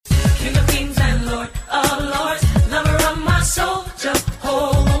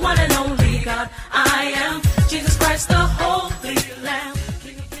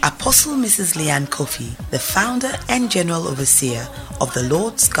Apostle Mrs. Leanne Kofi, the founder and general overseer of the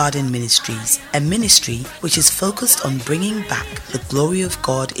Lord's Garden Ministries, a ministry which is focused on bringing back the glory of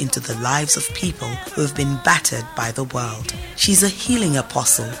God into the lives of people who have been battered by the world. She's a healing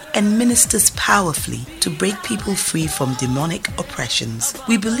apostle and ministers powerfully to break people free from demonic oppressions.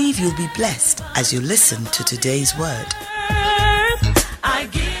 We believe you'll be blessed as you listen to today's word.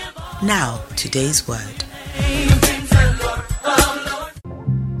 Now, today's word.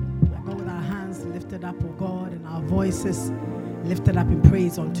 Up, oh God, and our voices lifted up in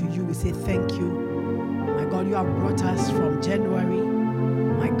praise unto you. We say thank you. My God, you have brought us from January,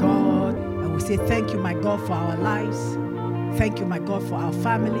 my God, and we say thank you, my God, for our lives. Thank you, my God, for our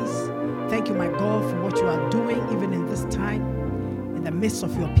families. Thank you, my God, for what you are doing even in this time, in the midst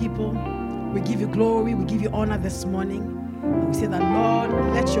of your people. We give you glory, we give you honor this morning. And we say that,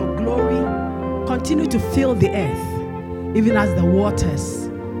 Lord, let your glory continue to fill the earth, even as the waters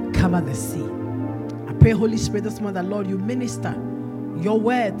cover the sea. Pray, Holy Spirit, this morning that, Lord, you minister your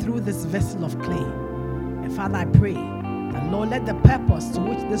word through this vessel of clay. And Father, I pray that, Lord, let the purpose to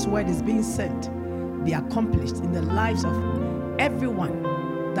which this word is being sent be accomplished in the lives of everyone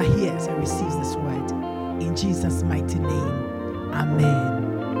that hears and receives this word. In Jesus' mighty name,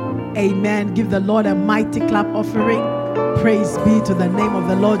 amen. Amen. Give the Lord a mighty clap offering. Praise be to the name of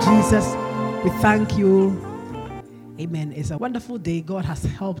the Lord Jesus. We thank you. Amen. It's a wonderful day. God has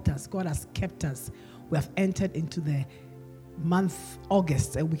helped us. God has kept us. We have entered into the month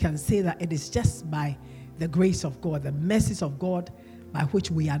August, and we can say that it is just by the grace of God, the mercies of God, by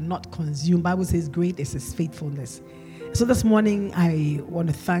which we are not consumed. The Bible says great is his faithfulness. So this morning, I want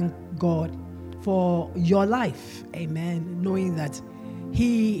to thank God for your life. Amen. Knowing that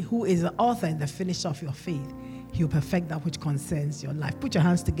he who is the author and the finisher of your faith, he will perfect that which concerns your life. Put your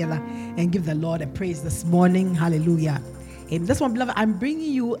hands together and give the Lord a praise this morning. Hallelujah. And this one, beloved, I'm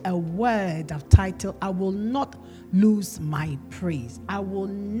bringing you a word of title, I will not lose my praise. I will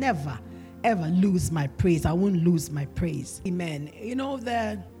never, ever lose my praise. I won't lose my praise. Amen. You know,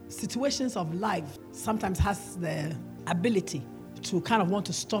 the situations of life sometimes has the ability to kind of want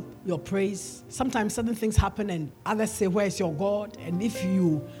to stop your praise. Sometimes certain things happen and others say, where is your God? And if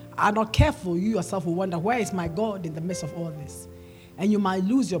you are not careful, you yourself will wonder, where is my God in the midst of all this? And you might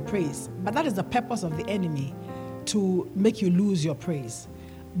lose your praise. But that is the purpose of the enemy, to make you lose your praise.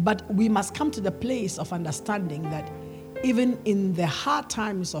 But we must come to the place of understanding that even in the hard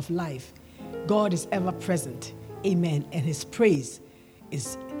times of life, God is ever present. Amen. And his praise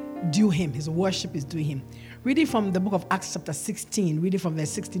is due him. His worship is due him. Reading from the book of Acts chapter 16, reading from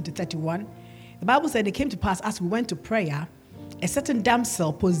verse 16 to 31, the Bible said, it came to pass as we went to prayer, a certain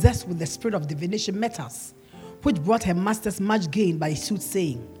damsel possessed with the spirit of divination met us, which brought her masters much gain by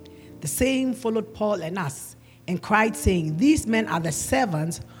soothsaying. The same followed Paul and us, and cried, saying, these men are the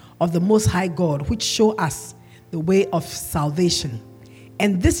servants of the Most High God, which show us the way of salvation.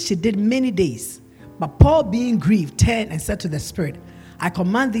 And this she did many days. But Paul, being grieved, turned and said to the spirit, I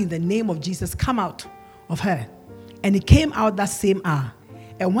command thee in the name of Jesus, come out of her. And he came out that same hour.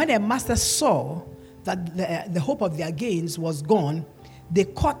 And when their masters saw that the hope of their gains was gone, they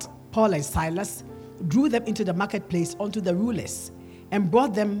caught Paul and Silas, drew them into the marketplace unto the rulers, and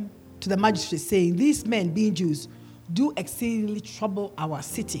brought them to the magistrates, saying, these men, being Jews, do exceedingly trouble our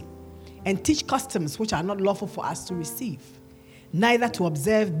city, and teach customs which are not lawful for us to receive, neither to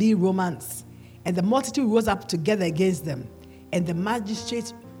observe, being Romans. And the multitude rose up together against them, and the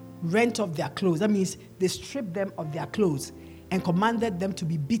magistrates rent off their clothes. That means they stripped them of their clothes and commanded them to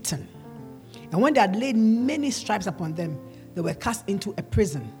be beaten. And when they had laid many stripes upon them, they were cast into a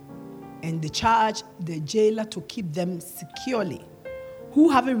prison, and they charged the jailer to keep them securely, who,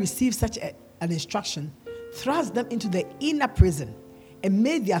 having received such an instruction, thrust them into the inner prison and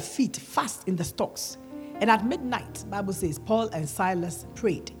made their feet fast in the stocks. And at midnight, the Bible says, Paul and Silas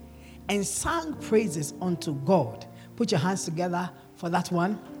prayed and sang praises unto God. Put your hands together for that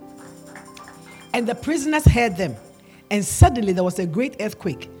one. And the prisoners heard them. And suddenly there was a great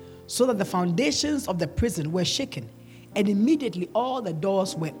earthquake, so that the foundations of the prison were shaken. And immediately all the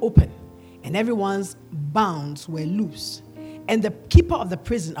doors were open, and everyone's bonds were loose. And the keeper of the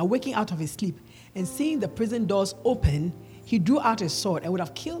prison, awaking out of his sleep, and seeing the prison doors open, he drew out his sword and would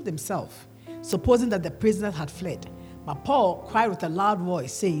have killed himself, supposing that the prisoners had fled. But Paul cried with a loud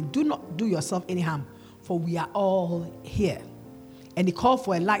voice, saying, do not do yourself any harm, for we are all here. And he called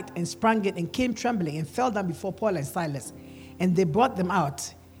for a light and sprang in and came trembling and fell down before Paul and Silas. And they brought them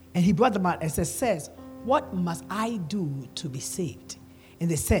out. And he brought them out and said, sirs, what must I do to be saved? And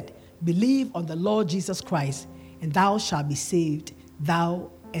they said, believe on the Lord Jesus Christ, and thou shalt be saved, thou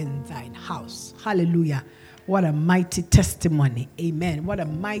and thine house. Hallelujah. What a mighty testimony. Amen. What a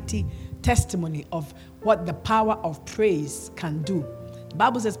mighty testimony of what the power of praise can do. The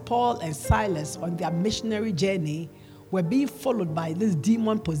Bible says Paul and Silas on their missionary journey were being followed by this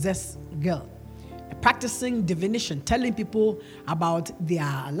demon-possessed girl, practicing divination, telling people about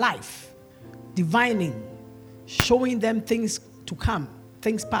their life, divining, showing them things to come,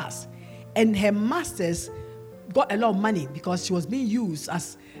 things past. And her masters got a lot of money because she was being used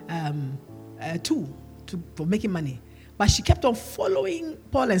as a tool for making money. But she kept on following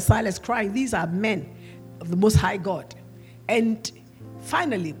Paul and Silas, crying, these are men of the Most High God. And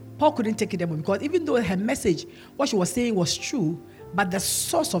finally, Paul couldn't take it anymore because even though her message, what she was saying was true, but the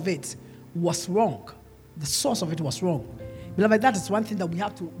source of it was wrong. The source of it was wrong. Beloved, that is one thing that we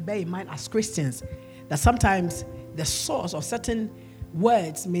have to bear in mind as Christians, that sometimes the source of certain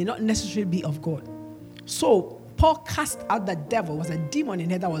words may not necessarily be of God. So Paul cast out the devil. It was a demon in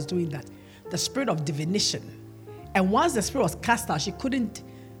her that was doing that, the spirit of divination. And once the spirit was cast out, she couldn't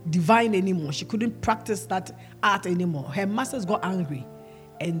divine anymore. She couldn't practice that art anymore. Her masters got angry,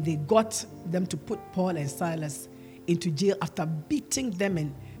 and they got them to put Paul and Silas into jail after beating them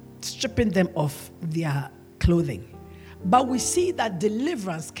and stripping them of their clothing. But we see that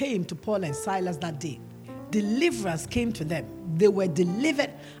deliverance came to Paul and Silas that day. Deliverance came to them. They were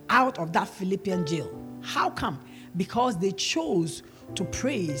delivered out of that Philippian jail. How come? Because they chose to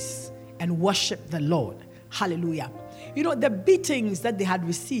praise and worship the Lord. Hallelujah. You know, the beatings that they had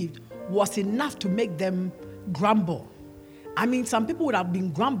received was enough to make them grumble. I mean, some people would have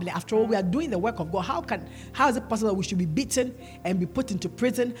been grumbling. After all, we are doing the work of God. How is it possible that we should be beaten and be put into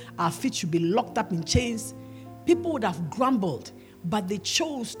prison? Our feet should be locked up in chains. People would have grumbled, but they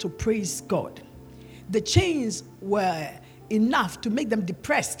chose to praise God. The chains were enough to make them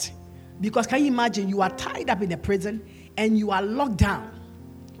depressed. Because can you imagine, you are tied up in a prison and you are locked down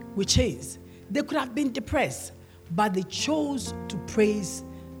with chains. They could have been depressed, but they chose to praise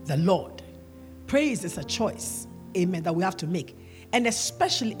the Lord. Praise is a choice, amen, that we have to make. And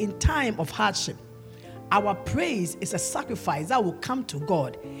especially in time of hardship, our praise is a sacrifice that will come to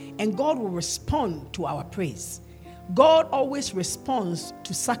God, and God will respond to our praise. God always responds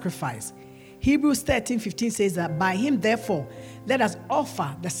to sacrifice. Hebrews 13:15 says that by him, therefore, let us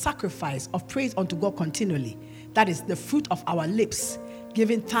offer the sacrifice of praise unto God continually. That is the fruit of our lips,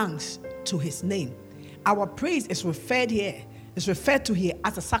 giving thanks to his name. Our praise is referred to here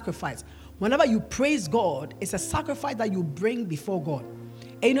as a sacrifice. Whenever you praise God, it's a sacrifice that you bring before God.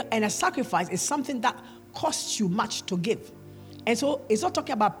 And a sacrifice is something that costs you much to give. And so it's not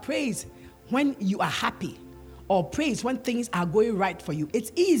talking about praise when you are happy or praise when things are going right for you.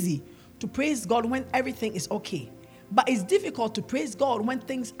 It's easy to praise God when everything is okay. But it's difficult to praise God when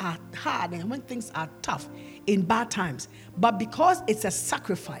things are hard and when things are tough in bad times. But because it's a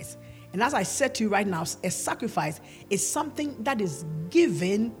sacrifice, and as I said to you right now, a sacrifice is something that is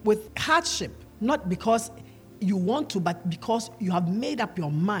given with hardship, not because you want to, but because you have made up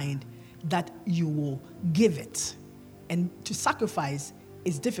your mind that you will give it. And to sacrifice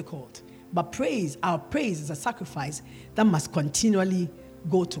is difficult. But our praise is a sacrifice that must continually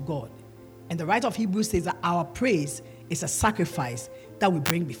go to God. And the writer of Hebrews says that our praise is a sacrifice that we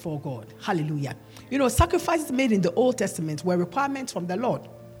bring before God. Hallelujah. You know, sacrifices made in the Old Testament were requirements from the Lord.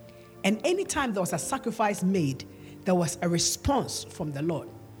 And anytime there was a sacrifice made, there was a response from the Lord.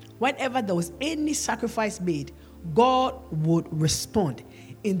 Whenever there was any sacrifice made, God would respond.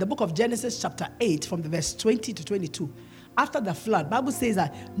 In the book of Genesis chapter 8, from the verse 20 to 22, after the flood, the Bible says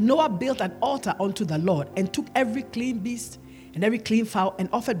that Noah built an altar unto the Lord and took every clean beast and every clean fowl and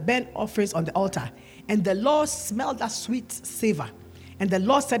offered burnt offerings on the altar. And the Lord smelled that sweet savor. And the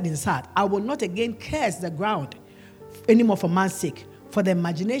Lord said in his heart, I will not again curse the ground anymore for man's sake. For the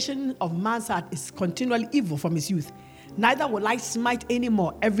imagination of man's heart is continually evil from his youth. Neither will I smite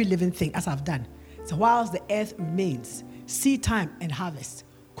anymore every living thing as I've done. So whilst the earth remains, seed time and harvest,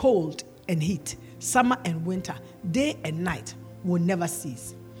 cold and heat, summer and winter, day and night will never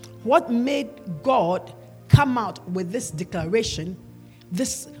cease. What made God come out with this declaration,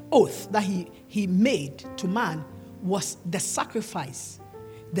 this oath that he made to man, was the sacrifice,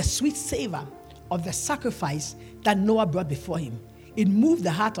 the sweet savor of the sacrifice that Noah brought before him. It moved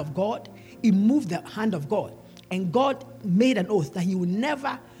the heart of God. It moved the hand of God. And God made an oath that he would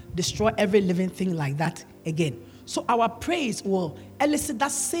never destroy every living thing like that again. So our praise will elicit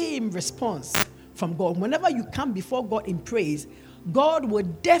that same response from God. Whenever you come before God in praise, God will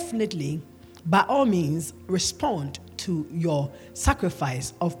definitely, by all means, respond to your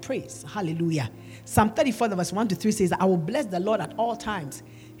sacrifice of praise. Hallelujah. Psalm 34, verse 1 to 3 says, I will bless the Lord at all times.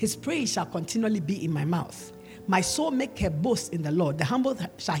 His praise shall continually be in my mouth. My soul make her boast in the Lord. The humble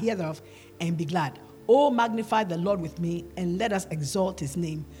shall hear thereof and be glad. Oh, magnify the Lord with me, and let us exalt his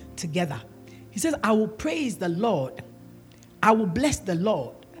name together. He says, I will praise the Lord. I will bless the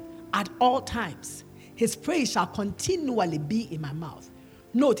Lord at all times. His praise shall continually be in my mouth.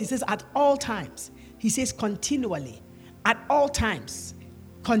 Note, he says at all times. He says continually. At all times.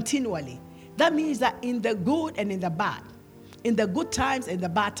 Continually. That means that in the good and in the bad, in the good times and the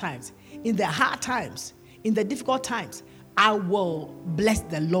bad times, in the hard times, in the difficult times, I will bless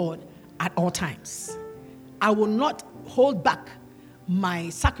the Lord at all times. I will not hold back my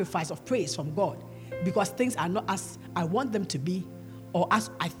sacrifice of praise from God because things are not as I want them to be or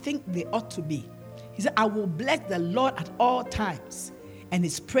as I think they ought to be. He said, I will bless the Lord at all times, and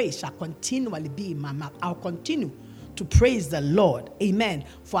his praise shall continually be in my mouth. I'll continue to praise the Lord. Amen.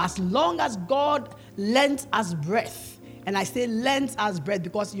 For as long as God lends us breath, and I say lends us breath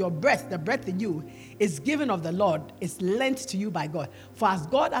because your breath, the breath in you, is given of the Lord. It's lent to you by God. For as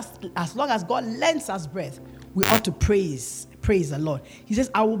long as God lends us breath, we ought to praise the Lord. He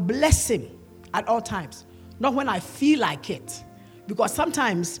says, I will bless him at all times. Not when I feel like it. Because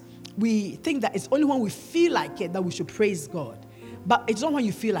sometimes we think that it's only when we feel like it that we should praise God. But it's not when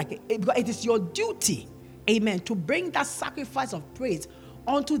you feel like it. Because it is your duty, amen, to bring that sacrifice of praise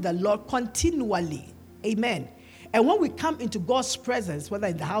unto the Lord continually. Amen. And when we come into God's presence, whether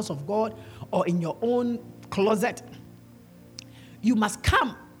in the house of God or in your own closet, you must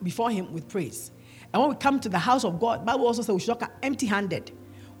come before him with praise. And when we come to the house of God, the Bible also says we should not come empty-handed.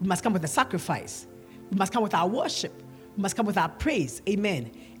 We must come with a sacrifice. We must come with our worship. We must come with our praise. Amen.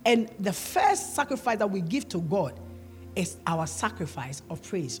 And the first sacrifice that we give to God is our sacrifice of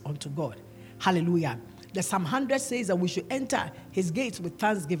praise unto God. Hallelujah. The Psalm 100 says that we should enter his gates with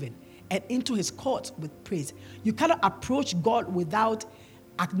thanksgiving and into his courts with praise. You cannot approach God without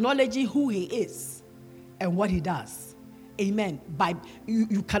acknowledging who he is and what he does. Amen.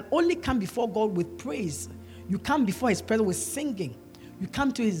 You can only come before God with praise. You come before his presence with singing. You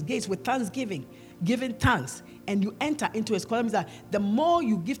come to his gates with thanksgiving, giving thanks, and you enter into his courts. That the more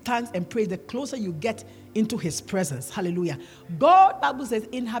you give thanks and praise, the closer you get into his presence. Hallelujah. God, Bible says,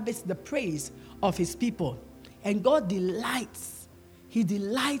 inhabits the praise of his people. And God delights. He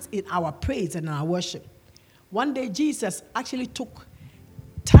delights in our praise and our worship. One day, Jesus actually took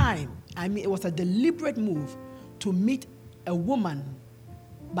time. It was a deliberate move to meet a woman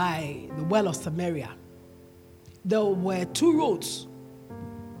by the well of Samaria. There were two roads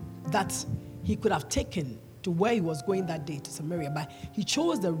that he could have taken to where he was going that day, to Samaria, but he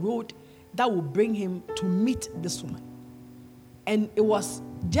chose the road that would bring him to meet this woman. And it was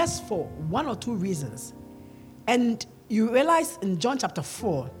just for one or two reasons. And you realize in John chapter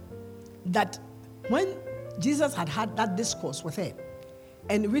 4 that when Jesus had that discourse with her,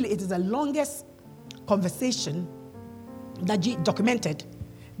 and really it is the longest conversation that documented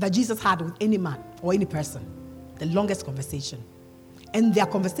that Jesus had with any man or any person, the longest conversation. And their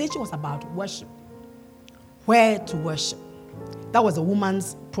conversation was about worship, where to worship. That was a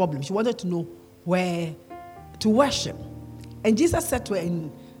woman's problem. She wanted to know where to worship. And Jesus said to her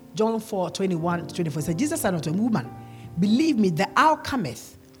in John 4:21-24, he said, Jesus said unto a woman, believe me, the hour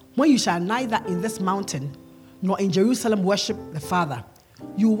cometh when you shall neither in this mountain nor in Jerusalem worship the Father.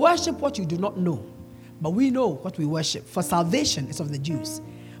 You worship what you do not know, but we know what we worship, for salvation is of the Jews.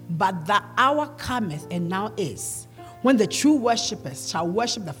 But the hour cometh, and now is, when the true worshippers shall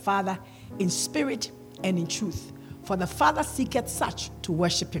worship the Father in spirit and in truth. For the Father seeketh such to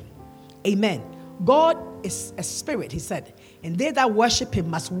worship him. Amen. God is a spirit, he said, and they that worship him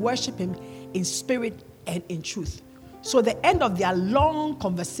must worship him in spirit and in truth. So the end of their long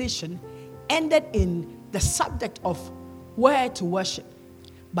conversation ended in the subject of where to worship.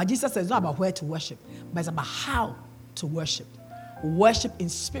 But Jesus says it's not about where to worship, but it's about how to worship. Worship in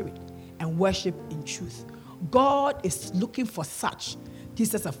spirit and worship in truth. God is looking for such.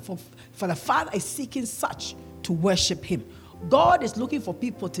 Jesus said, for the Father is seeking such to worship him. God is looking for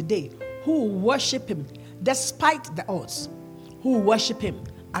people today who worship him despite the odds, who worship him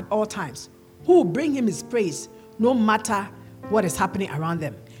at all times, who bring him his praise no matter what is happening around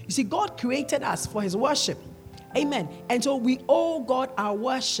them. You see, God created us for his worship. Amen. And so we owe God our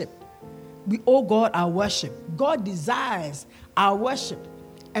worship. We owe God our worship. God desires our worship.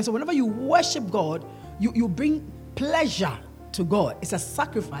 And so whenever you worship God, you bring pleasure to God. It's a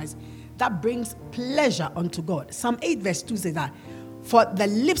sacrifice that brings pleasure unto God. Psalm 8 verse 2 says that, for the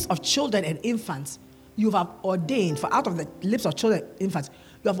lips of children and infants, you have ordained, for out of the lips of children and infants,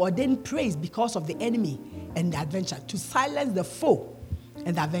 you have ordained praise because of the enemy and the avenger, to silence the foe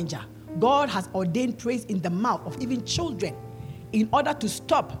and the avenger. God has ordained praise in the mouth of even children in order to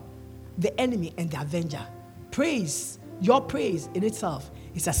stop the enemy and the avenger. Praise, your praise in itself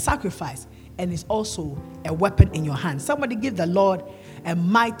is a sacrifice and it's also a weapon in your hand. Somebody give the Lord a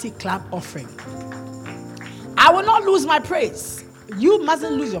mighty clap offering. I will not lose my praise. You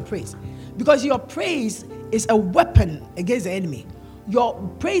mustn't lose your praise, because your praise is a weapon against the enemy. Your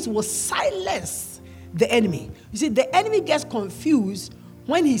praise will silence the enemy. You see, the enemy gets confused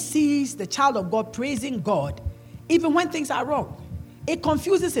when he sees the child of God praising God, even when things are wrong. It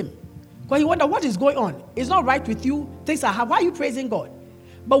confuses him, because he wonders what is going on. It's not right with you. Things are hard. Why are you praising God?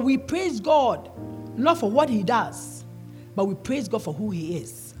 But we praise God not for what he does, but we praise God for who he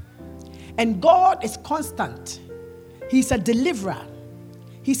is. And God is constant. He's a deliverer.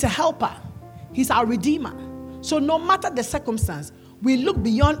 He's a helper. He's our redeemer. So no matter the circumstance, we look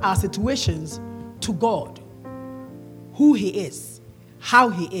beyond our situations to God, who he is, how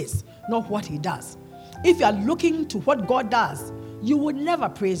he is, not what he does. If you are looking to what God does, you will never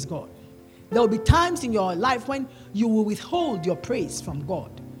praise God. There will be times in your life when you will withhold your praise from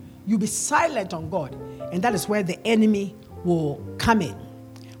God. You'll be silent on God, and that is where the enemy will come in.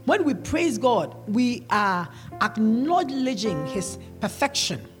 When we praise God, we are acknowledging his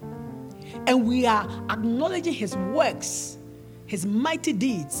perfection, and we are acknowledging his works, his mighty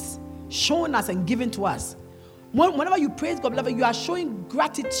deeds shown us and given to us. Whenever you praise God, beloved, you are showing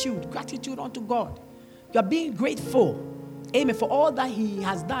gratitude unto God. You are being grateful, amen, for all that he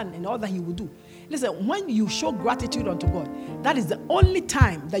has done and all that he will do. Listen, when you show gratitude unto God, that is the only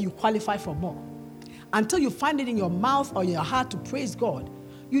time that you qualify for more. Until you find it in your mouth or in your heart to praise God,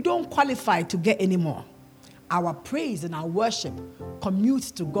 you don't qualify to get any more. Our praise and our worship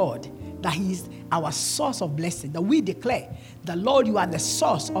commutes to God, that he is our source of blessing, that we declare that, Lord, you are the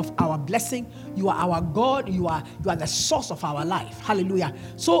source of our blessing. You are our God. You are the source of our life. Hallelujah.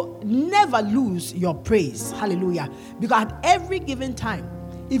 So never lose your praise. Hallelujah. Because at every given time,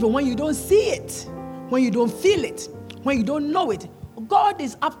 even when you don't see it, when you don't feel it, when you don't know it, God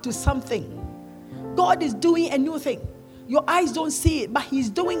is up to something. God is doing a new thing. Your eyes don't see it, but he's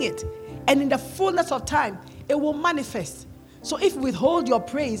doing it. And in the fullness of time, it will manifest. So if you withhold your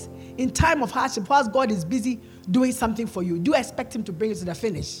praise in time of hardship, whilst God is busy doing something for you, do expect him to bring it to the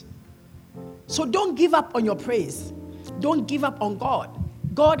finish. So don't give up on your praise. Don't give up on God.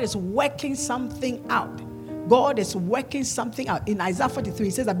 God is working something out. God is working something out. In Isaiah 43,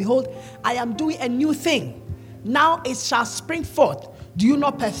 he says that, behold, I am doing a new thing. Now it shall spring forth. Do you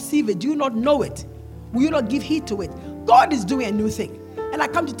not perceive it? Do you not know it? Will you not give heed to it? God is doing a new thing. And I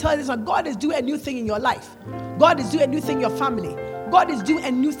come to tell you this one, God is doing a new thing in your life. God is doing a new thing in your family. God is doing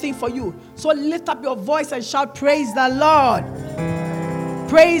a new thing for you. So lift up your voice and shout, praise the Lord.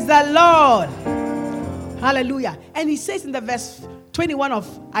 Praise the Lord. Hallelujah. And he says in the verse 21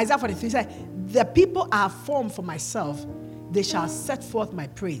 of Isaiah 43, he said, the people are formed for myself. They shall set forth my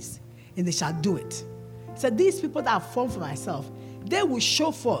praise, and they shall do it. He said, these people that are formed for myself, they will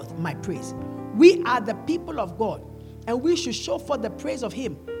show forth my praise. We are the people of God, and we should show forth the praise of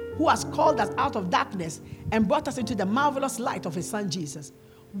him who has called us out of darkness and brought us into the marvelous light of his son Jesus.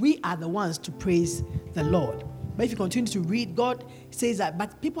 We are the ones to praise the Lord. But if you continue to read, God says that,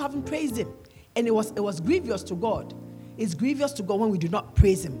 but people haven't praised him. And it was grievous to God. It's grievous to God when we do not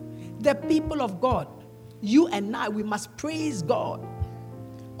praise him. The people of God, you and I, we must praise God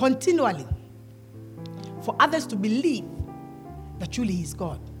continually for others to believe that truly he is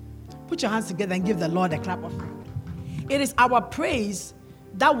God. Put your hands together and give the Lord a clap of praise. It is our praise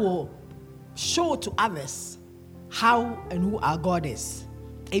that will show to others how and who our God is.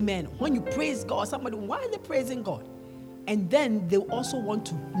 Amen. When you praise God, somebody, why are they praising God? And then they also want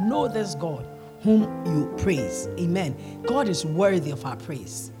to know this God whom you praise. Amen. God is worthy of our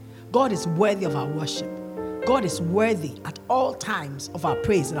praise. God is worthy of our worship. God is worthy at all times of our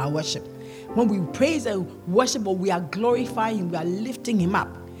praise and our worship. When we praise and worship, we are glorifying him, we are lifting him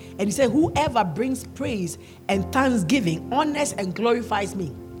up. And he said, whoever brings praise and thanksgiving honors and glorifies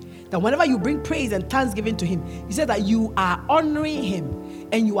me. That whenever you bring praise and thanksgiving to him, he said that you are honoring him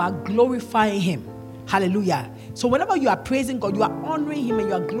and you are glorifying him. Hallelujah. So whenever you are praising God, you are honoring him and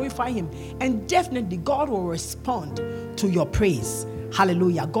you are glorifying him. And definitely God will respond to your praise.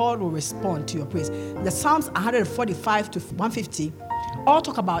 Hallelujah. God will respond to your praise. The Psalms 145 to 150 all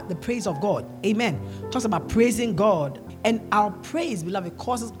talk about the praise of God. Amen. Talks about praising God. And our praise, beloved,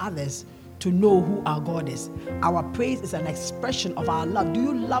 causes others to know who our God is. Our praise is an expression of our love. Do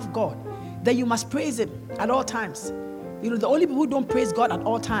you love God? Then you must praise him at all times. You know, the only people who don't praise God at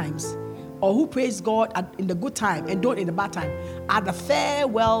all times, or who praise God in the good time and don't in the bad time, are the fair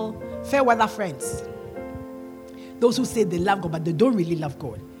weather friends. Those who say they love God, but they don't really love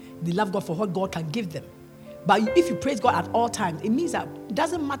God. They love God for what God can give them. But if you praise God at all times, it means that it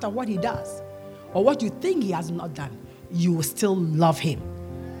doesn't matter what he does or what you think he has not done, you will still love him.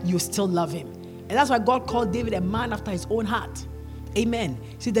 you still love him. And that's why God called David a man after his own heart. Amen.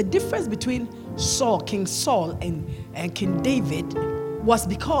 See, the difference between King Saul, and King David was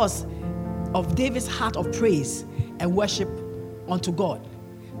because of David's heart of praise and worship unto God.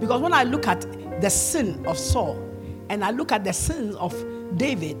 Because when I look at the sin of Saul and I look at the sins of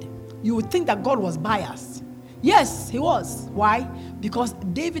David, you would think that God was biased. Yes, he was. Why? Because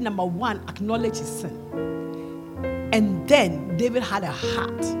David, number one, acknowledged his sin. And then David had a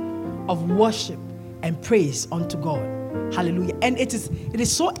heart of worship and praise unto God. Hallelujah. And it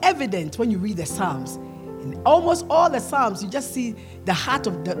is so evident when you read the Psalms. In almost all the Psalms, you just see the heart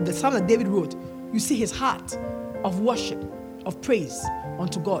of the Psalm that David wrote. You see his heart of worship, of praise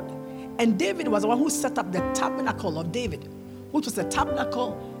unto God. And David was the one who set up the tabernacle of David, which was a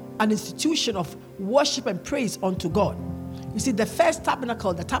tabernacle, an institution of worship and praise unto God. You see, the first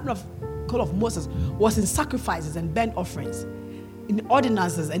tabernacle, the tabernacle of Moses, was in sacrifices and burnt offerings, in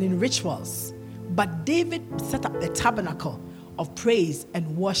ordinances and in rituals. But David set up the tabernacle of praise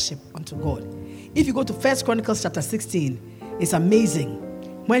and worship unto God. If you go to 1 Chronicles chapter 16, it's amazing.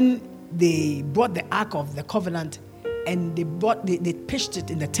 When they brought the Ark of the Covenant and they pitched it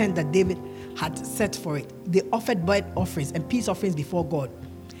in the tent that David had set for it, they offered burnt offerings and peace offerings before God.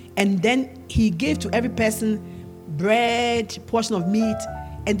 And then he gave to every person bread, portion of meat,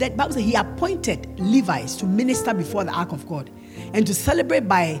 and then Bible says he appointed Levites to minister before the Ark of God and to celebrate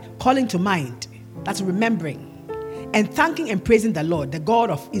by calling to mind, that's remembering, and thanking and praising the Lord, the God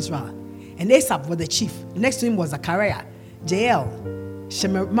of Israel. And Asaph was the chief. Next to him was Zechariah, Jael,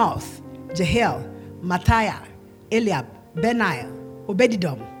 Shemeroth, Jehiel, Matthiah, Eliab, Benaiah,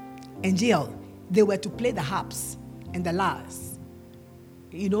 Obededom, and Jeiel. They were to play the harps and the lyres.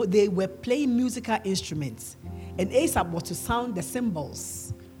 You know, they were playing musical instruments. And Asaph was to sound the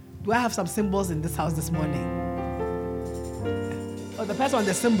cymbals. Do I have some cymbals in this house this morning? Oh, the person on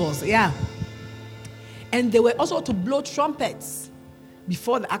the cymbals, yeah. And they were also to blow trumpets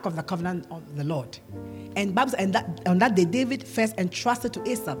before the Ark of the Covenant of the Lord. And on that day, David first entrusted to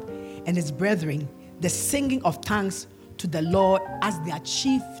Asaph and his brethren the singing of thanks to the Lord as their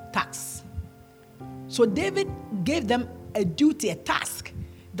chief task. So David gave them a duty, a task,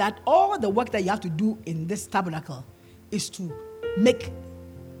 that all the work that you have to do in this tabernacle is to make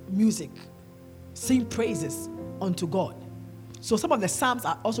music, sing praises unto God. So some of the Psalms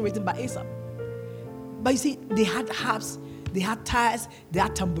are also written by Asaph. But you see, they had harps, they had tires, they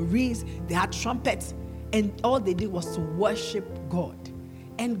had tambourines, they had trumpets, and all they did was to worship God.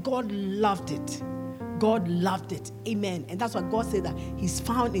 And God loved it. God loved it. Amen. And that's why God said that he's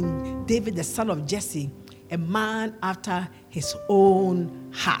found in David, the son of Jesse, a man after his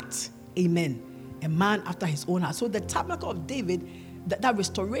own heart. Amen. A man after his own heart. So the tabernacle of David, that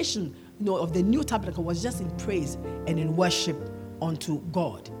restoration, of the new tabernacle was just in praise and in worship unto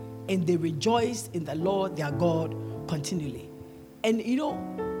God. And they rejoiced in the Lord their God continually. And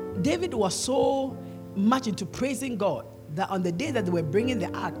David was so much into praising God that on the day that they were bringing the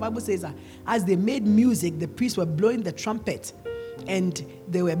ark, the Bible says that as they made music, the priests were blowing the trumpet and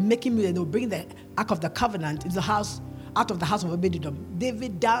they were making music. They were bringing the Ark of the Covenant into the house, out of the house of Obededom.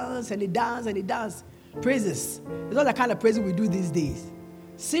 David danced and he danced and he danced. Praises. It's not the kind of praise we do these days.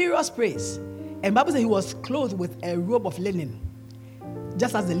 Serious praise. And the Bible says he was clothed with a robe of linen,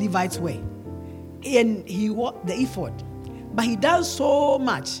 just as the Levites were. And he wore the ephod. But he danced so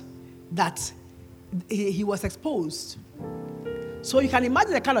much that he was exposed. So you can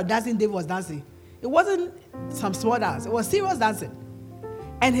imagine the kind of dancing David was dancing. It wasn't some small dance. It was serious dancing.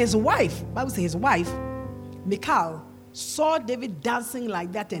 And his wife, Bible says his wife, Michal, saw David dancing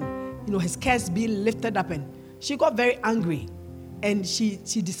like that and, his skirts being lifted up, and she got very angry. And she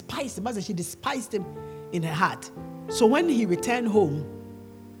despised him. Bible says she despised him in her heart. So when he returned home,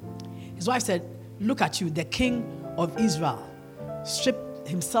 his wife said, "Look at you, the king of Israel, stripped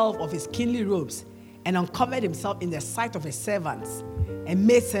himself of his kingly robes and uncovered himself in the sight of his servants and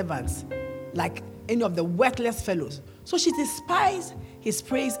maidservants, like any of the worthless fellows." So she despised his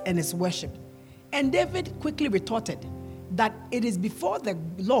praise and his worship. And David quickly retorted that it is before the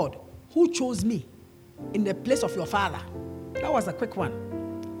Lord who chose me in the place of your father. That was a quick one.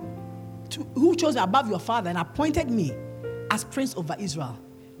 Who chose me above your father and appointed me as prince over Israel,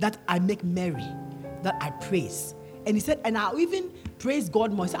 that I make merry, that I praise. And he said, and I'll even praise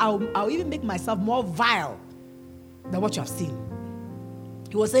God more. He said, I'll even make myself more vile than what you have seen.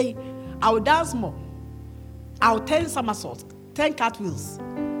 He was saying, I will dance more. I'll turn somersaults, 10 cartwheels,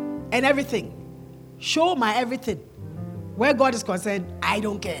 and everything. Show my everything. Where God is concerned, I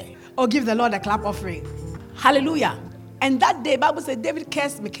don't care. Or give the Lord a clap offering. Hallelujah. And that day, Bible said David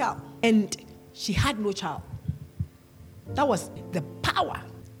cursed Michal, and she had no child. That was the power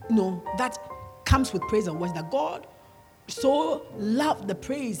that comes with praise and worship. That God so loved the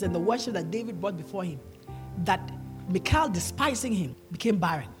praise and the worship that David brought before him, that Michal, despising him, became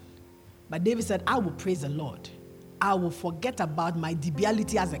barren. But David said, I will praise the Lord. I will forget about my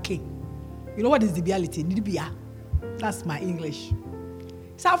debility as a king. You know what is debility? Dibia. That's my English.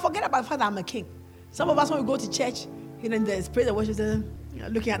 So I'll forget about the fact that I'm a king. Some of us, when we go to church, there's praise and worship,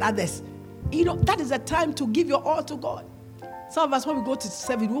 looking at others. That is a time to give your all to God. Some of us, when we go to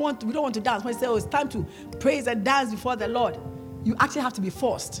service, we don't want to dance. When we say, it's time to praise and dance before the Lord, you actually have to be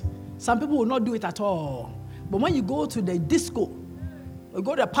forced. Some people will not do it at all. But when you go to the disco, or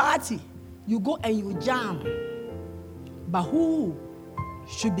go to a party, you go and you jam. But who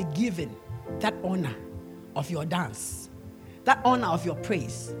should be given that honor of your dance, that honor of your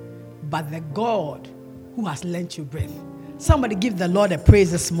praise? But the God who has lent you breath. Somebody give the Lord a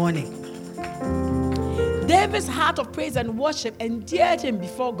praise this morning. David's heart of praise and worship endeared him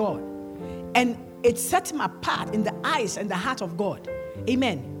before God, and it set him apart in the eyes and the heart of God.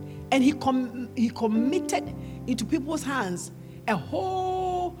 Amen. And he committed into people's hands a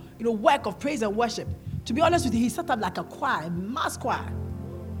whole work of praise and worship. To be honest with you, he set up like a choir, a mass choir,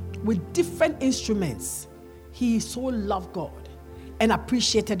 with different instruments. He so loved God and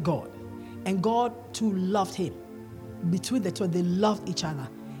appreciated God, and God too loved him. Between the two, they loved each other,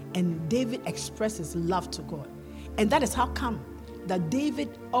 and David expressed his love to God. And that is how come that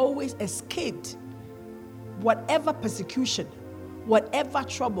David always escaped whatever persecution, whatever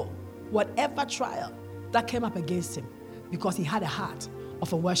trouble, whatever trial that came up against him, because he had a heart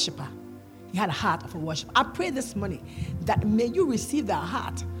of a worshiper. He had a heart of a worshiper. I pray this morning that may you receive the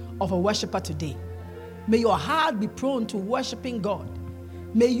heart of a worshiper today. May your heart be prone to worshiping God.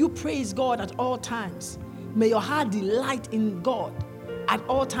 May you praise God at all times. May your heart delight in God at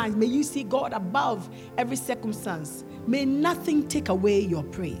all times. May you see God above every circumstance. May nothing take away your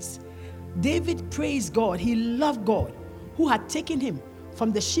praise. David praised God. He loved God, who had taken him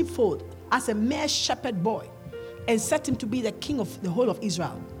from the sheepfold as a mere shepherd boy and set him to be the king of the whole of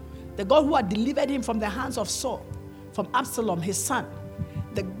Israel. The God who had delivered him from the hands of Saul, from Absalom, his son.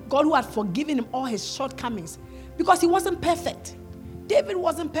 The God who had forgiven him all his shortcomings, because he wasn't perfect. David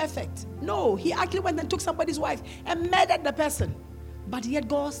wasn't perfect. No, he actually went and took somebody's wife and murdered the person. But yet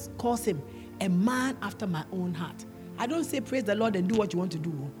God calls him a man after my own heart. I don't say praise the Lord and do what you want to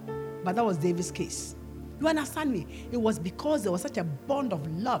do, but that was David's case. You understand me? It was because there was such a bond of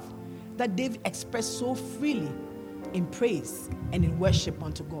love that David expressed so freely in praise and in worship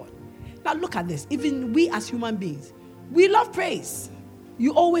unto God. Now look at this. Even we as human beings, we love praise.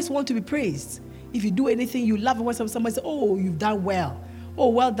 You always want to be praised. If you do anything, you love it when somebody says, oh, you've done well. Oh,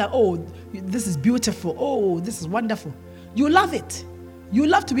 well done. Oh, this is beautiful. Oh, this is wonderful. You love it. You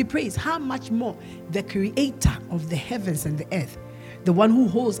love to be praised. How much more the creator of the heavens and the earth, the one who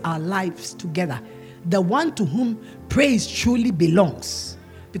holds our lives together, the one to whom praise truly belongs.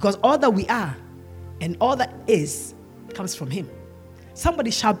 Because all that we are and all that is comes from him.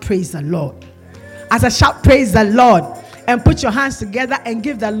 Somebody shout praise the Lord. As I shout praise the Lord, and put your hands together and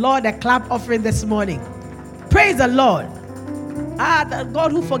give the Lord a clap offering this morning. Praise the Lord. The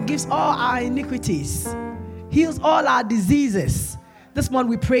God who forgives all our iniquities, heals all our diseases. This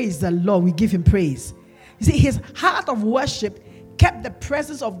morning we praise the Lord. We give him praise. You see, his heart of worship kept the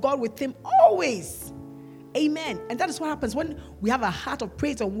presence of God with him always. Amen. And that is what happens when we have a heart of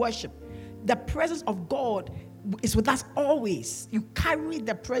praise and worship. The presence of God is with us always. You carry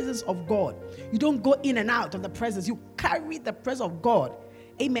the presence of God. You don't go in and out of the presence. You carry the presence of God.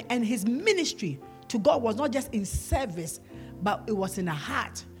 Amen. And his ministry to God was not just in service, but it was in a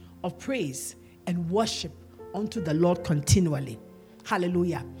heart of praise and worship unto the Lord continually.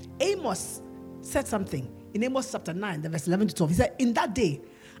 Hallelujah. Amos said something in Amos chapter 9, verse 11 to 12. He said, in that day,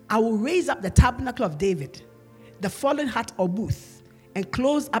 I will raise up the tabernacle of David, the fallen hut or booth, and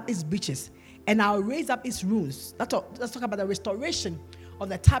close up its breaches, and I'll raise up its ruins. Let's talk about the restoration of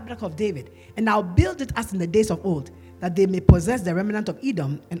the tabernacle of David. And I'll build it as in the days of old, that they may possess the remnant of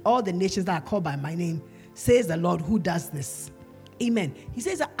Edom and all the nations that are called by my name, says the Lord who does this. Amen. He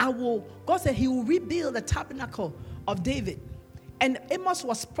says that God said he will rebuild the tabernacle of David. And Amos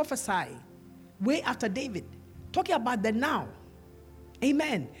was prophesying way after David, talking about the now.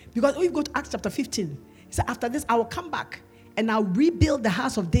 Amen. Because when you go to Acts chapter 15, he said, after this I will come back and I'll rebuild the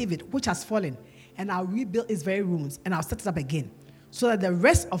house of David, which has fallen, and I'll rebuild its very ruins, and I'll set it up again, so that the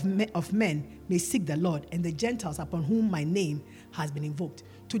rest of men may seek the Lord, and the Gentiles upon whom my name has been invoked.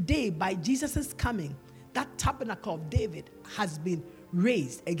 Today, by Jesus' coming, that tabernacle of David has been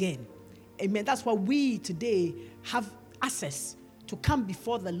raised again. Amen. That's why we today have access to come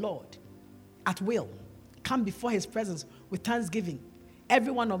before the Lord at will, come before his presence with thanksgiving,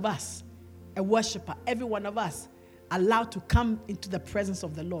 every one of us a worshiper, every one of us allowed to come into the presence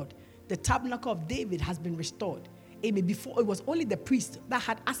of the Lord. The tabernacle of David has been restored. Amen. Before, it was only the priest that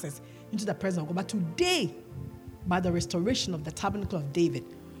had access into the presence of God. But today, by the restoration of the tabernacle of David,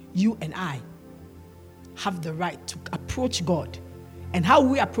 you and I have the right to approach God. And how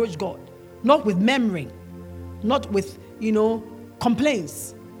we approach God, not with murmuring, not with,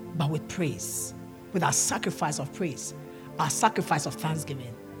 complaints, but with praise, with our sacrifice of praise, our sacrifice of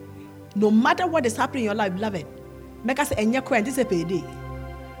thanksgiving. No matter what is happening in your life, beloved, make us say, I'm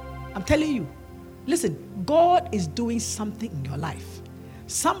telling you, listen, God is doing something in your life.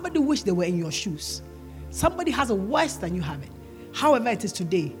 Somebody wish they were in your shoes. Somebody has a worse than you have it. However it is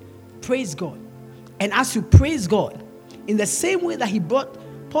today, praise God. And as you praise God, in the same way that he brought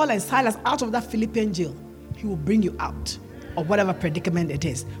Paul and Silas out of that Philippian jail, he will bring you out of whatever predicament it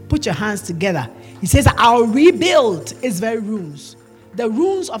is. Put your hands together. He says, our rebuild is very ruins. The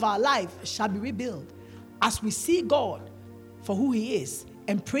ruins of our life shall be rebuilt as we see God for who he is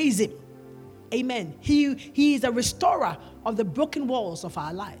and praise him. Amen. He is a restorer of the broken walls of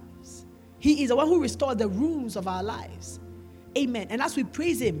our lives. He is the one who restored the rooms of our lives. Amen. And as we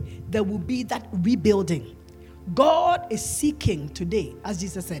praise him, there will be that rebuilding. God is seeking today, as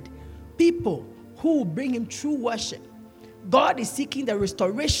Jesus said, people who will bring him true worship. God is seeking the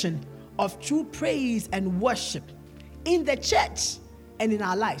restoration of true praise and worship in the church and in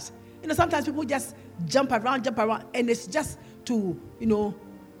our lives. Sometimes people just jump around, and it's just to,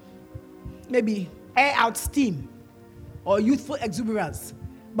 maybe air out steam or youthful exuberance.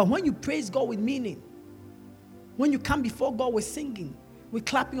 But when you praise God with meaning, when you come before God with singing, with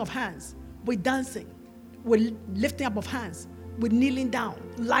clapping of hands, with dancing, with lifting up of hands, with kneeling down,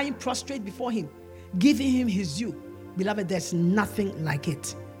 lying prostrate before him, giving him his due, beloved, there's nothing like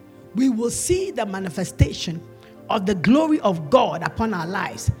it. We will see the manifestation of the glory of God upon our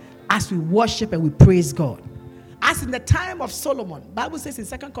lives as we worship and we praise God. As in the time of Solomon, the Bible says in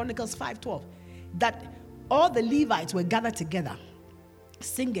 2 Chronicles 5:12 that all the Levites were gathered together,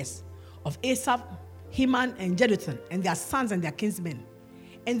 singers of Asaph, Heman, and Jeduthun, and their sons and their kinsmen.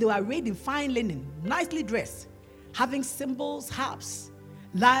 And they were arrayed in fine linen, nicely dressed, having cymbals, harps,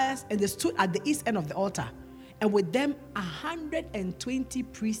 lyres, and they stood at the east end of the altar. And with them 120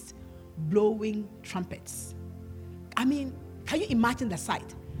 priests blowing trumpets. I mean, can you imagine the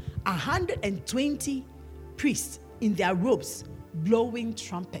sight? 120 priests in their robes blowing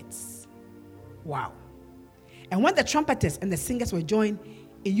trumpets. Wow. And when the trumpeters and the singers were joined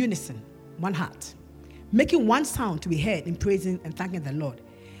in unison, one heart, making one sound to be heard in praising and thanking the Lord.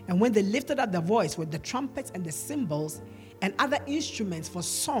 And when they lifted up their voice with the trumpets and the cymbals and other instruments for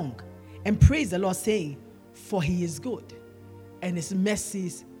song, and praised the Lord, saying, for he is good, and his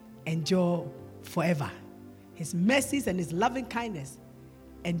mercies endure forever. His mercies and his loving kindness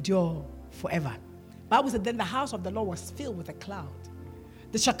endure forever. Bible said, then the house of the Lord was filled with a cloud.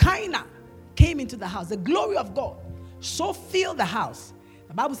 The Shekinah came into the house. The glory of God so filled the house.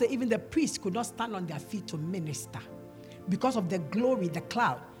 The Bible said even the priests could not stand on their feet to minister because of the glory, the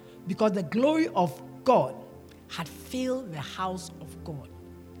cloud, because the glory of God had filled the house of God.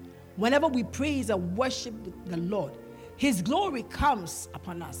 Whenever we praise and worship the Lord, his glory comes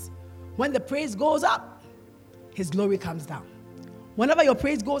upon us. When the praise goes up, his glory comes down. Whenever your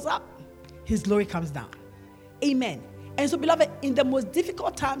praise goes up, his glory comes down. Amen. And so, beloved, in the most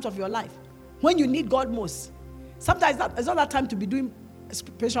difficult times of your life, when you need God most, sometimes it's not that time to be doing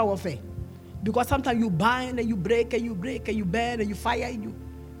spiritual warfare. Because sometimes you bind and you break and you break and you burn and you fire and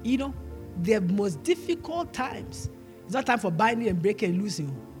the most difficult times, it's not time for binding and breaking and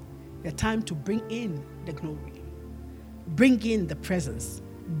losing. The time to bring in the glory. Bring in the presence.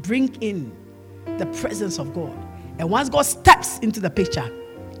 Bring in the presence of God. And once God steps into the picture,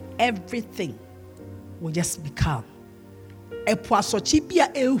 everything will just be calm. In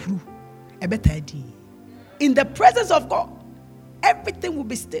the presence of God, everything will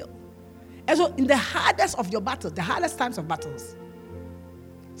be still. And so in the hardest of your battles, the hardest times of battles,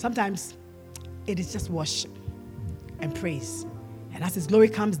 sometimes it is just worship and praise. And as his glory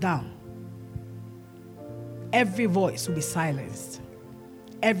comes down, every voice will be silenced.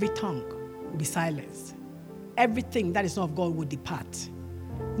 Every tongue will be silenced. Everything that is not of God will depart.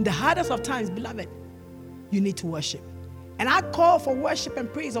 In the hardest of times, beloved, you need to worship. And I call for worship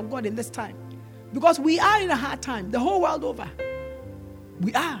and praise of God in this time. Because we are in a hard time, the whole world over.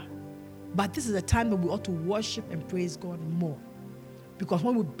 We are. But this is a time that we ought to worship and praise God more. Because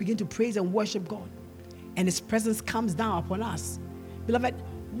when we begin to praise and worship God, and his presence comes down upon us, beloved,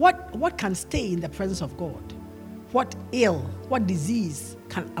 what can stay in the presence of God? What ill, what disease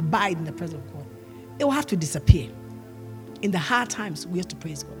can abide in the presence of God? It will have to disappear. In the hard times, we have to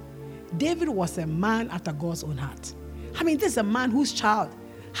praise God. David was a man after God's own heart. I mean, this is a man whose child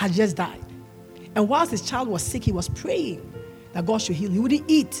had just died. And whilst his child was sick, he was praying that God should heal. He wouldn't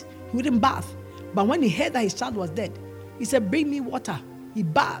eat. He wouldn't bath. But when he heard that his child was dead, he said, bring me water. He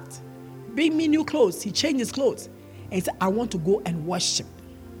bathed. Bring me new clothes. He changed his clothes. And he said, I want to go and worship.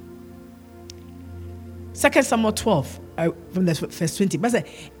 2 Samuel 12, from the verse 20. But said,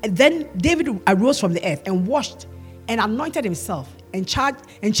 and then David arose from the earth and washed and anointed himself and changed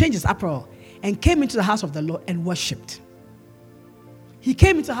his apparel and came into the house of the Lord and worshipped. He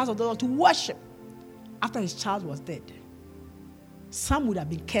came into the house of the Lord to worship after his child was dead. Some would have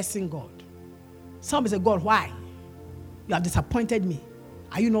been cursing God. Some would say, God, why? You have disappointed me.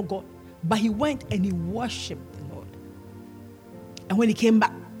 Are you not God? But he went and he worshipped the Lord. And when he came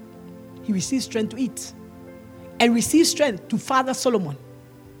back, he received strength to eat and received strength to father Solomon.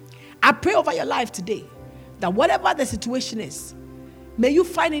 I pray over your life today that whatever the situation is, may you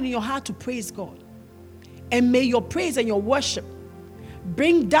find it in your heart to praise God. And may your praise and your worship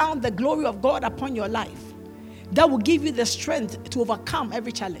bring down the glory of God upon your life. That will give you the strength to overcome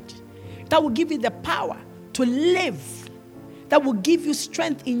every challenge. That will give you the power to live. That will give you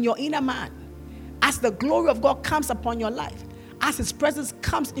strength in your inner man. As the glory of God comes upon your life, as his presence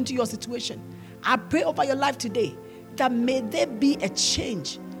comes into your situation, I pray over your life today that may there be a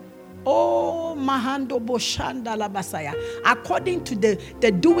change. Oh, Mahando Boshanda Labasaya. According to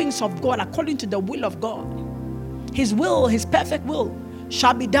the doings of God, according to the will of God, his will, his perfect will,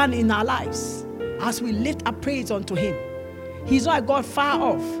 shall be done in our lives as we lift up praise unto him. He's not a God far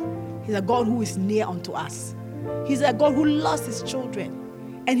off. He's a God who is near unto us. He's a God who loves his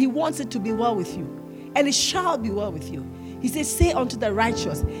children, and he wants it to be well with you. And it shall be well with you. He says, say unto the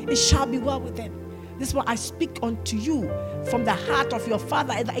righteous, it shall be well with them. This is what I speak unto you from the heart of your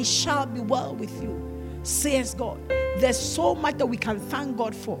Father, that it shall be well with you, says God. There's so much that we can thank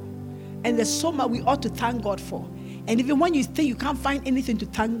God for, and there's so much we ought to thank God for. And even when you think you can't find anything to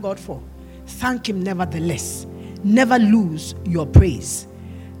thank God for, thank him nevertheless. Never lose your praise.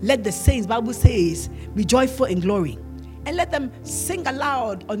 Let the saints, Bible says, be joyful in glory, and let them sing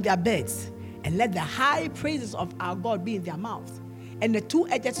aloud on their beds, and let the high praises of our God be in their mouth, and the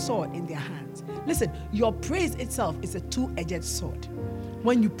two-edged sword in their hands. Listen, your praise itself is a two-edged sword.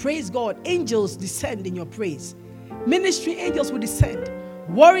 When you praise God, angels descend in your praise. Ministry angels will descend.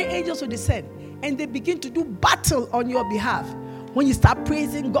 Warring angels will descend. And they begin to do battle on your behalf. When you start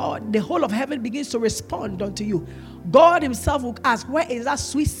praising God, the whole of heaven begins to respond unto you. God himself will ask, where is that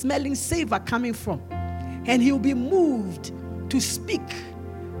sweet-smelling savor coming from? And he will be moved to speak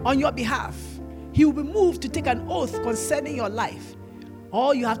on your behalf. He will be moved to take an oath concerning your life.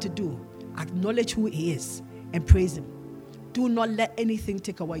 All you have to do, acknowledge who he is and praise him. Do not let anything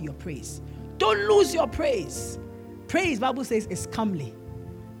take away your praise. Don't lose your praise. Praise, Bible says, is comely.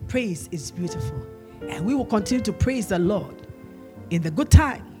 Praise is beautiful. And we will continue to praise the Lord in the good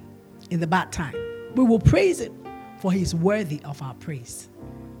time, in the bad time. We will praise him, for he is worthy of our praise.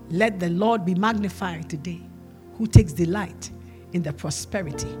 Let the Lord be magnified today, who takes delight in the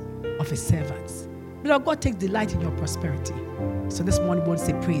prosperity of his servants. Beloved, God takes delight in your prosperity. So this morning we want to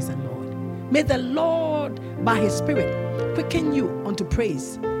say, praise the Lord. May the Lord, by his Spirit, quicken you unto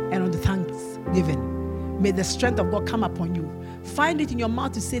praise and unto thanksgiving. May the strength of God come upon you. Find it in your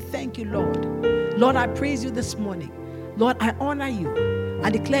mouth to say, thank you, Lord. Lord, I praise you this morning. Lord, I honor you. I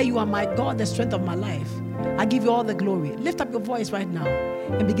declare you are my God, the strength of my life. I give you all the glory. Lift up your voice right now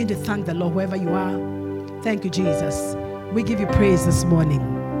and begin to thank the Lord wherever you are. Thank you, Jesus. We give you praise this morning.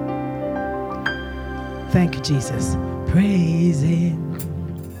 Thank you, Jesus. Praise him.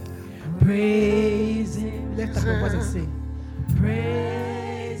 Praise him. Lift up your voice and sing.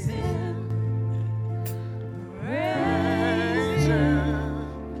 Praise him. Praise him.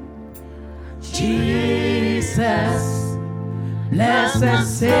 Jesus, blessed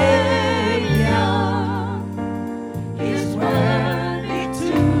Savior, is worthy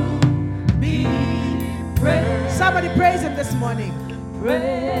to be praised. Somebody praise him this morning.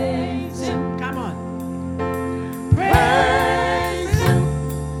 Praise him. Come on. Praise him.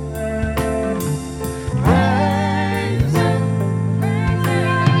 Praise him.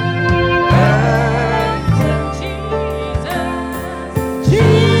 Praise him.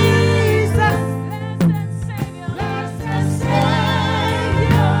 Jesus. Blessed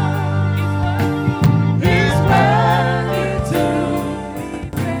Savior. He's worthy to be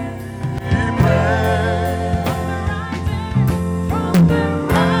praised. From the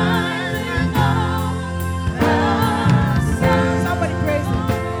rising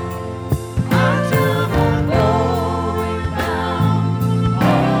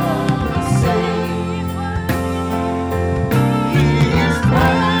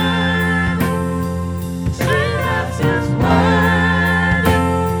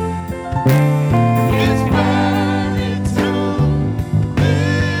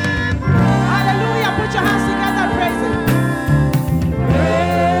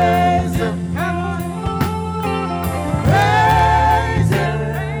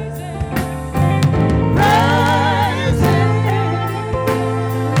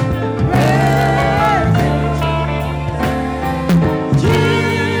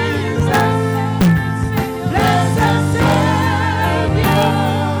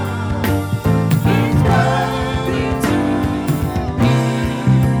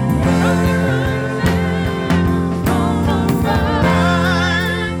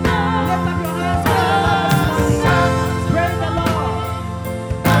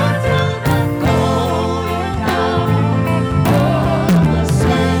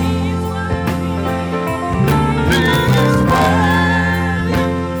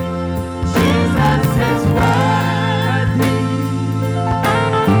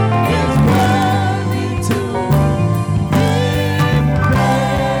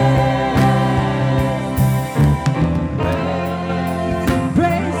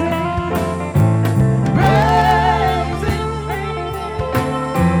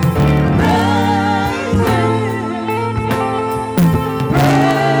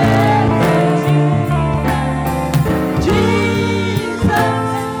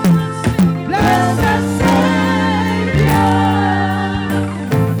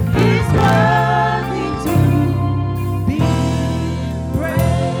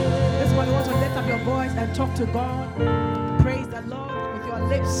and talk to God. Praise the Lord with your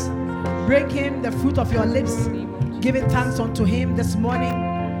lips. Bring him the fruit of your lips. Giving thanks unto him this morning.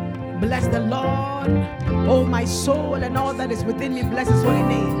 Bless the Lord, oh my soul, and all that is within me. Bless his holy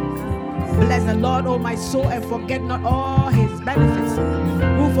name. Bless the Lord, oh my soul, and forget not all his benefits,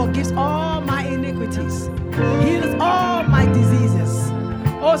 who forgives all my iniquities, heals all my diseases.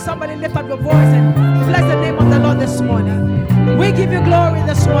 Oh, somebody lift up your voice and bless the name of the Lord this morning. We give you glory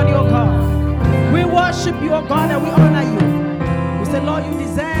this morning, oh God. We worship you, oh God, and we honor you. We say, Lord, you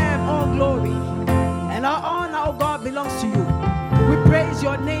deserve all glory, and our honor, oh God, belongs to you. We praise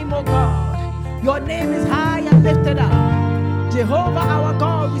your name, oh God. Your name is high and lifted up. Jehovah our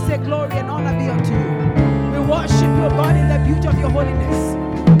God, we say glory and honor be unto you. We worship you, God, in the beauty of your holiness.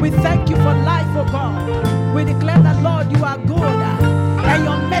 We thank you for life, oh God. We declare that, Lord, you are good and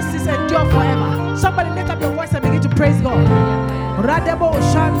your mercies endure forever. Somebody lift up your voice and begin to praise God. Radebo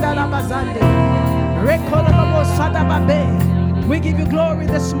Shandala Bazande. Rekolobo Sadababe. We give you glory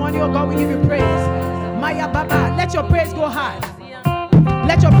this morning, oh God. We give you praise. Maya Baba, let your praise go high.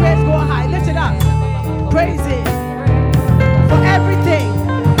 Let your praise go high. Lift it up. Praise him for everything.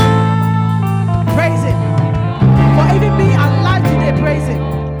 Praise him for even being alive today. Praise him.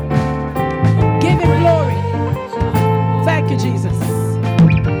 Give him glory. Thank you, Jesus.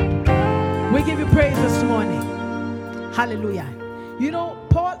 We give you praise this morning. Hallelujah. You know,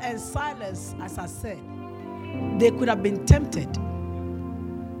 Paul and Silas, as I said, they could have been tempted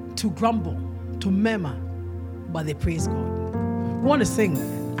to grumble, to murmur, but they praise God. We want to sing,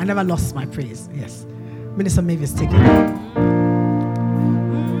 I never lost my praise. Yes. Minister Mavis, take it.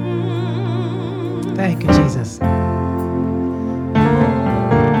 Thank you, Jesus.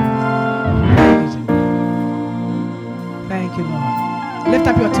 Thank you, Lord. Lift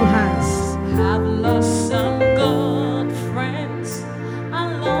up your two hands. I've lost some good friends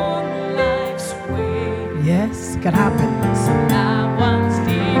along life's way. Yes, it can happen. Some I once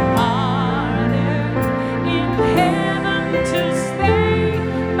departed in heaven to stay,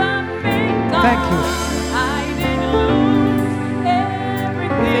 but thank God Thank you. I didn't lose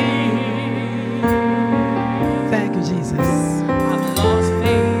everything. Thank you, Jesus. I've lost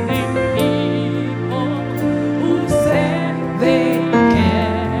faith in people who said they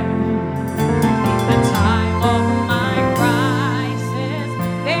care. In the time of my crisis,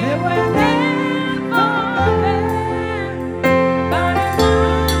 they were there for me.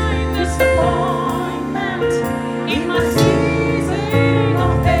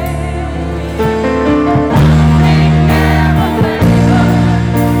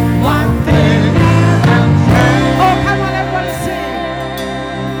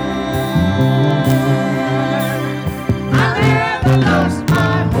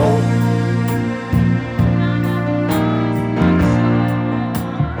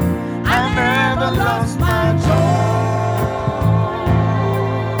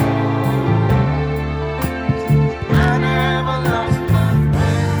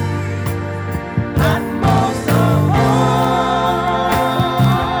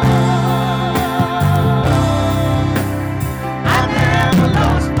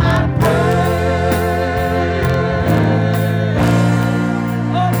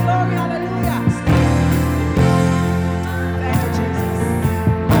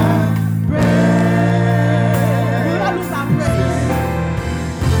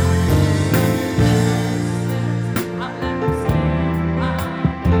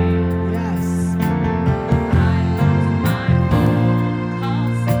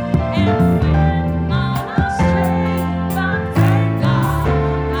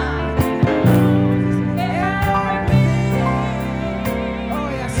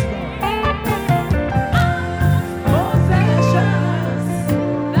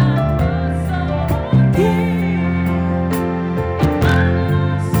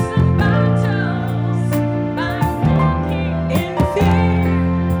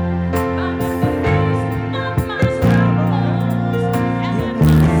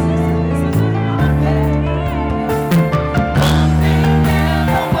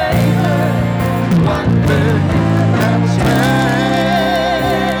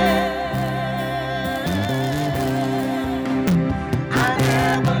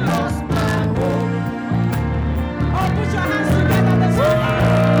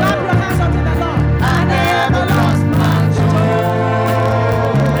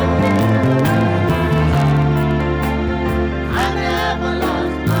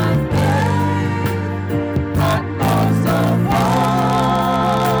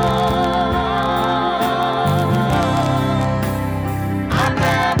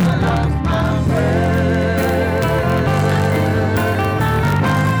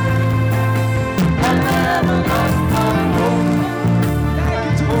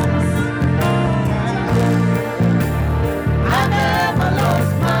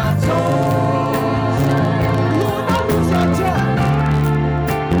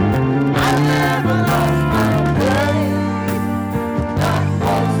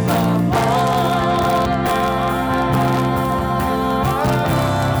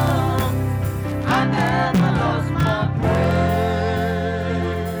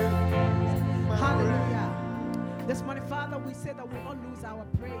 Father, we say that we will not lose our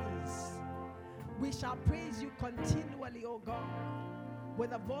praise. We shall praise you continually, O God,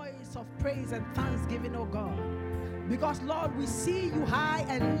 with a voice of praise and thanksgiving, O God. Because, Lord, we see you high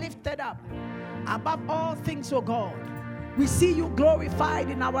and lifted up above all things, O God. We see you glorified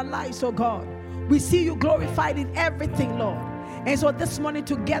in our lives, O God. We see you glorified in everything, Lord. And so this morning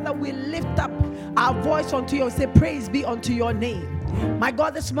together we lift up our voice unto you and say, praise be unto your name. My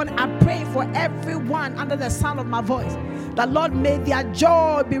God, this morning I pray for everyone under the sound of my voice, that, Lord, may their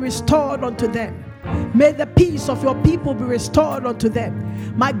joy be restored unto them. May the peace of your people be restored unto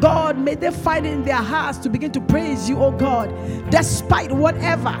them. My God, may they find in their hearts to begin to praise you, oh God, despite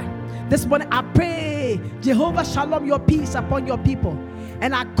whatever. This morning I pray, Jehovah Shalom, your peace upon your people.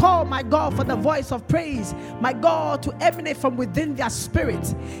 And I call, my God, for the voice of praise, my God, to emanate from within their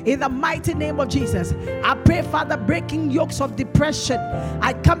spirits. In the mighty name of Jesus, I pray, Father, breaking yokes of depression.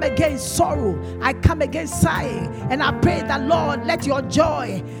 I come against sorrow. I come against sighing. And I pray that, Lord, let your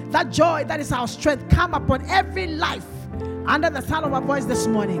joy, that joy that is our strength, come upon every life under the sound of our voice this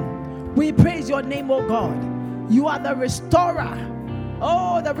morning. We praise your name, oh God. You are the restorer.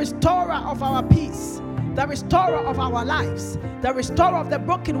 Oh, the restorer of our peace. The restorer of our lives, the restorer of the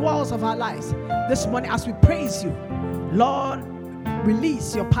broken walls of our lives. This morning, as we praise you, Lord,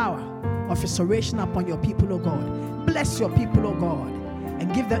 release your power of restoration upon your people, O God. Bless your people, O God,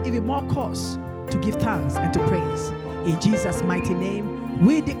 and give them even more cause to give thanks and to praise. In Jesus' mighty name,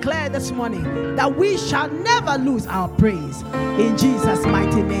 we declare this morning that we shall never lose our praise. In Jesus'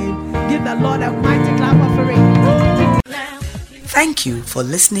 mighty name, give the Lord a mighty clap offering. Thank you for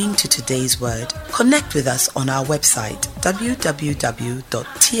listening to today's word. Connect with us on our website www.tlgm.org.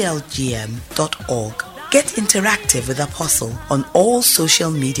 Get interactive with Apostle on all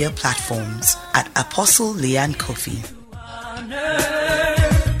social media platforms at Apostle Leanne Kofi.